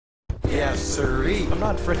yes, sirree. I'm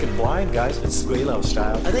not freaking blind, guys. It's Gweilo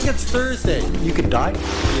style. I think it's Thursday. You could die.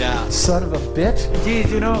 Yeah. Son of a bitch.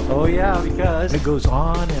 Geez, you know. Oh yeah, because it goes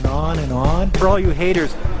on and on and on. For all you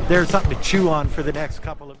haters, there's something to chew on for the next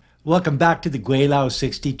couple of... Welcome back to the Gweilo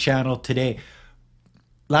 60 channel today.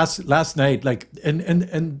 Last night, like,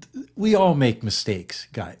 and we all make mistakes,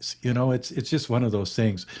 guys. You know, it's just one of those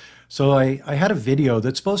things. So I had a video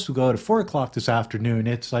that's supposed to go at 4 o'clock this afternoon.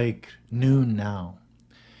 It's like noon now.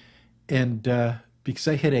 And because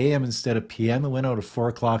I hit AM instead of PM, it went out at 4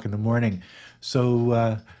 o'clock in the morning.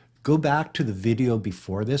 So go back to the video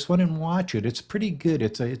before this one and watch it. It's pretty good.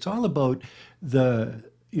 It's all about the,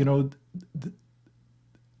 you know,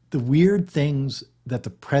 the weird things that the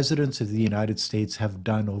presidents of the United States have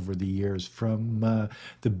done over the years, from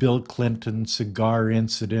the Bill Clinton cigar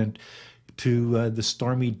incident to the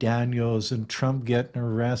Stormy Daniels and Trump getting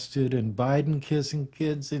arrested and Biden kissing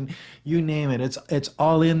kids and you name it. It's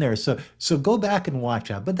all in there. So go back and watch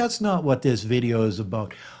that. But that's not what this video is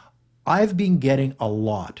about. I've been getting a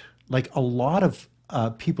lot of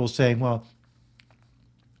people saying, well,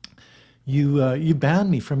 you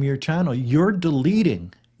banned me from your channel. You're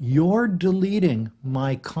deleting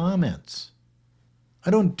my comments. I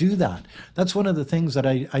don't do that. That's one of the things that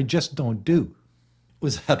I just don't do.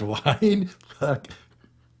 Was that wine? Look.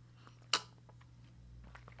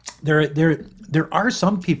 There are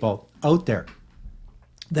some people out there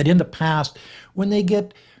that in the past, when they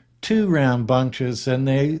get too rambunctious and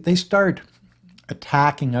they start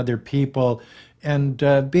attacking other people and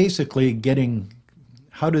basically getting,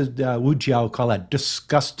 how does Wu Jiao call that,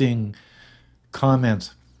 disgusting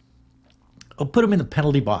comments, I'll put them in the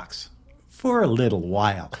penalty box for a little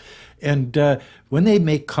while. And when they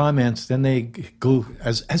make comments, then they go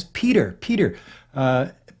as Peter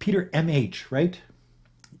MH, right?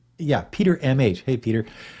 Yeah, Peter MH. Hey, Peter.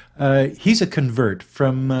 He's a convert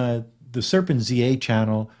from the Serpent ZA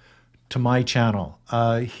channel to my channel.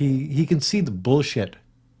 He can see the bullshit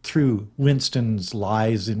through Winston's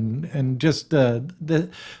lies and just the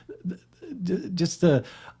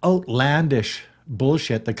outlandish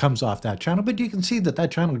bullshit that comes off that channel. But you can see that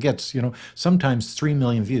channel gets, you know, sometimes 3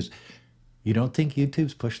 million views. You don't think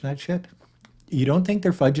YouTube's pushing that shit? You don't think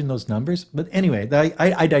they're fudging those numbers? But anyway,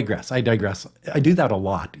 I digress. I do that a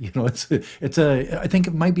lot. You know, I think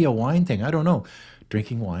it might be a wine thing. I don't know.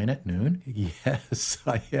 Drinking wine at noon? Yes,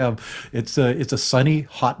 I am. It's a sunny,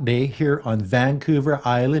 hot day here on Vancouver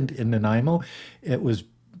Island in Nanaimo. It was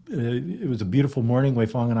a beautiful morning. Wei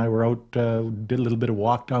Fong and I were out, did a little bit of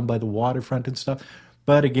walk down by the waterfront and stuff.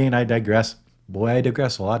 But again, I digress. Boy, I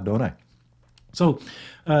digress a lot, don't I? So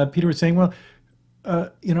Peter was saying, well,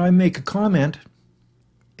 you know, I make a comment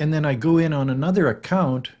and then I go in on another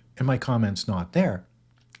account and my comment's not there.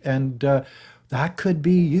 And that could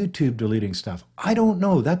be YouTube deleting stuff. I don't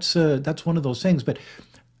know. That's one of those things. But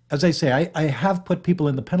as I say, I have put people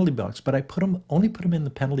in the penalty box, but I only put them in the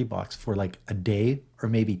penalty box for like a day or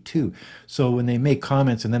maybe 2. So when they make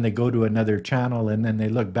comments and then they go to another channel and then they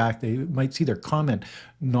look back, they might see their comment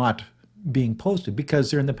not being posted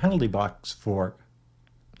because they're in the penalty box for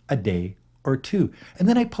a day or 2. And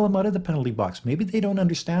then I pull them out of the penalty box. Maybe they don't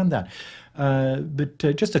understand that. But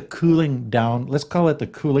just a cooling down, let's call it the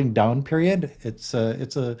cooling down period. It's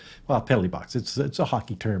a well, penalty box. It's a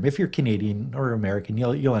hockey term. If you're Canadian or American,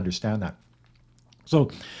 you'll understand that.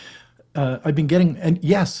 So I've been getting, and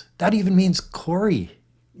yes, that even means Corey.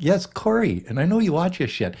 Yes, Corey, and I know you watch your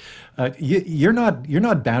shit. You're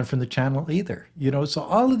not banned from the channel either. You know, so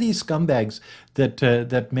all of these scumbags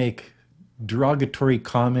that make derogatory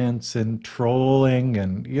comments and trolling,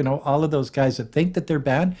 and you know, all of those guys that think that they're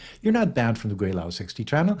banned, you're not banned from the Gweilo 60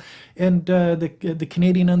 channel, and the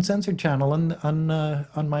Canadian Uncensored channel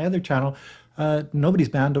on my other channel, nobody's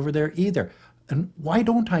banned over there either. And why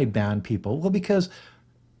don't I ban people? Well, because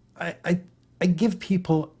I give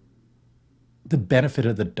people the benefit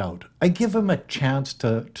of the doubt. I give them a chance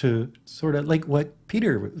to sort of, like what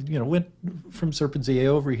Peter, you know, went from Serpent ZA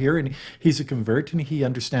over here, and he's a convert, and he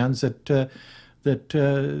understands that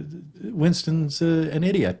Winston's an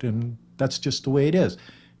idiot, and that's just the way it is.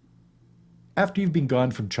 After you've been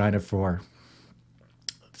gone from China for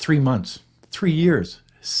 3 months, 3 years,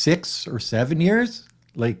 6 or 7 years,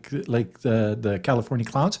 like the California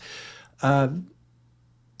clowns,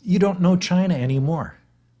 you don't know China anymore.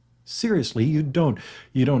 Seriously, you don't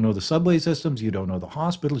know the subway systems, you don't know the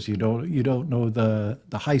hospitals, you don't know the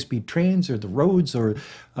high-speed trains or the roads or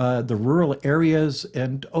the rural areas.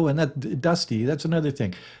 And oh, and that Dusty, that's another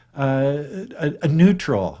thing. A new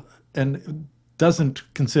troll, and doesn't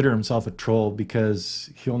consider himself a troll because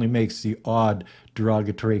he only makes the odd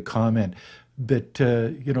derogatory comment. But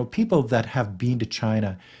you know, people that have been to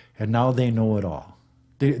China and now they know it all.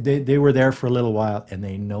 They were there for a little while and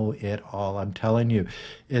they know it all. I'm telling you,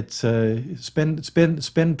 it's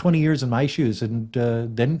spend 20 years in my shoes and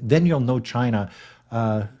then you'll know China,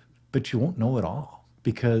 but you won't know it all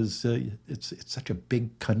because it's such a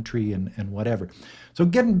big country and whatever. So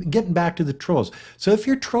getting back to the trolls. So if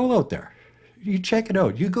you're a troll out there, you check it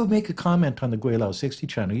out. You go make a comment on the Gweilo 60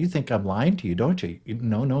 channel. You think I'm lying to you, don't you?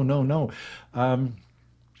 No, no, no, no.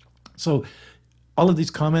 So all of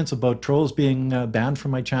these comments about trolls being banned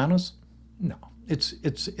from my channels, no, it's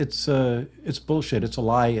bullshit. It's a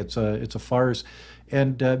lie. It's a farce,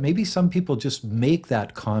 and maybe some people just make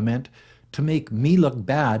that comment to make me look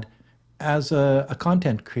bad as a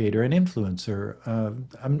content creator, an influencer.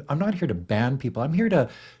 I'm not here to ban people. I'm here to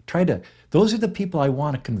try to. Those are the people I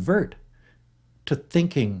want to convert to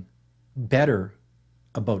thinking better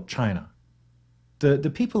about China.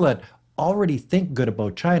 The people that already think good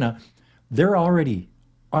about China, they're already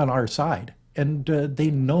on our side, and they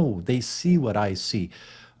know, they see what I see.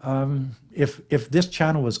 If this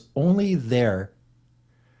channel was only there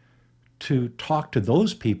to talk to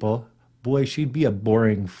those people, boy, she'd be a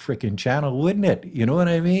boring freaking channel, wouldn't it? You know what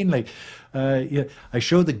I mean? Like, yeah, I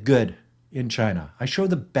show the good in China. I show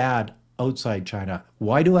the bad outside China.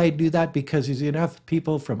 Why do I do that? Because there's enough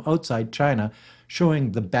people from outside China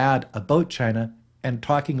showing the bad about China and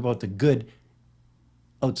talking about the good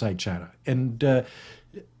outside China. And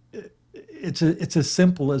it's as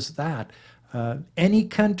simple as that. Any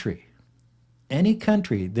country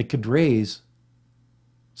that could raise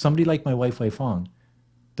somebody like my wife, Wei Fong,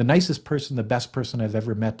 the nicest person, the best person I've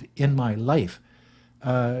ever met in my life,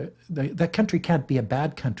 that country can't be a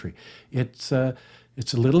bad country.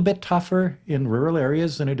 It's a little bit tougher in rural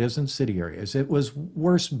areas than it is in city areas. It was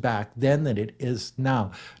worse back then than it is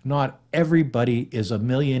now. Not everybody is a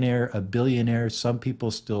millionaire, a billionaire. Some people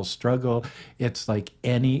still struggle. It's like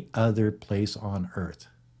any other place on earth.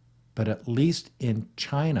 But at least in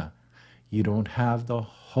China, you don't have the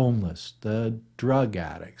homeless, the drug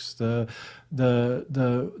addicts, the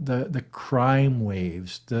crime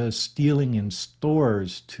waves, the stealing in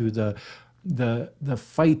stores, to the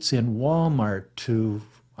fights in Walmart. To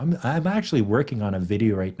I'm actually working on a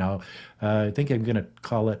video right now. I think I'm going to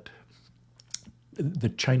call it "The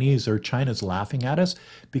Chinese or China's Laughing at Us,"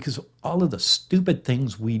 because all of the stupid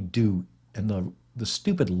things we do and the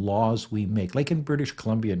stupid laws we make, like in British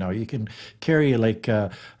Columbia now, you can carry like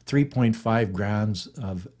 3.5 grams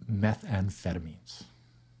of methamphetamines,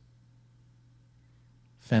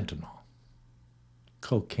 fentanyl,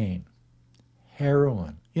 cocaine,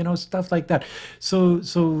 heroin, you know, stuff like that. So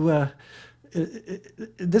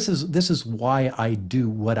this is why I do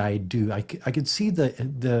what I do. I can see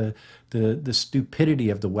the stupidity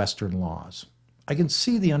of the Western laws. I can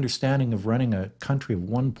see the understanding of running a country of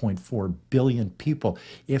 1.4 billion people.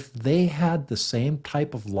 If they had the same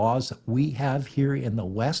type of laws that we have here in the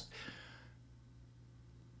West,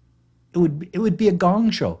 it would be a gong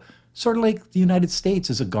show. Sort of like the United States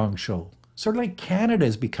is a gong show. Sort of like Canada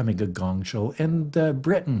is becoming a gong show. And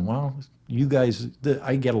Britain, well, you guys,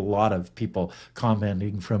 I get a lot of people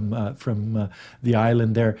commenting from the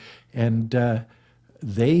island there. And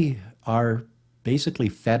they are basically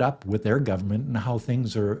fed up with their government and how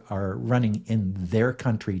things are running in their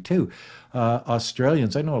country too.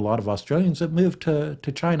 Australians, I know a lot of Australians that moved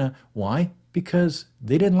to China. Why? Because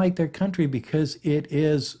they didn't like their country, because it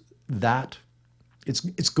is that,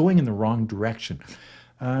 it's going in the wrong direction.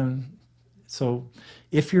 So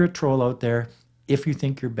if you're a troll out there, if you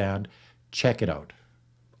think you're banned, check it out.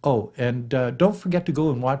 Oh, and don't forget to go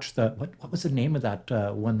and watch the, what was the name of that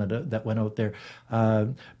one that went out there?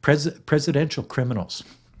 Presidential Criminals.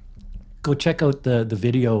 Go check out the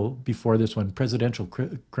video before this one, Presidential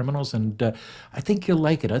Criminals, and I think you'll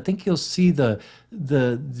like it. I think you'll see the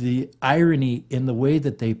irony in the way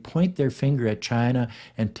that they point their finger at China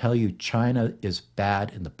and tell you China is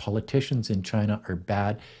bad and the politicians in China are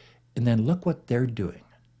bad, and then look what they're doing.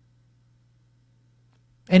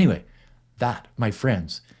 Anyway, that, my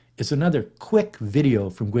friends, is another quick video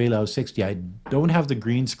from Gweilo 60. I don't have the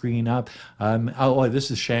green screen up. Oh, this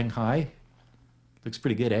is Shanghai. Looks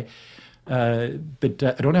pretty good, eh? But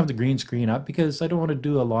I don't have the green screen up because I don't want to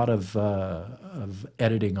do a lot of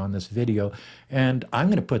editing on this video. And I'm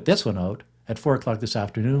going to put this one out at 4 o'clock this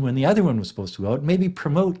afternoon when the other one was supposed to go out. Maybe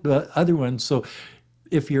promote the other one. So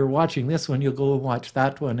if you're watching this one, you'll go and watch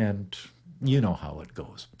that one, and you know how it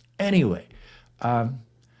goes. Anyway, to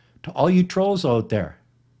all you trolls out there,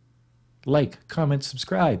 like, comment,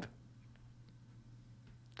 subscribe.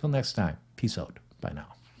 Till next time, peace out. Bye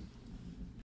now.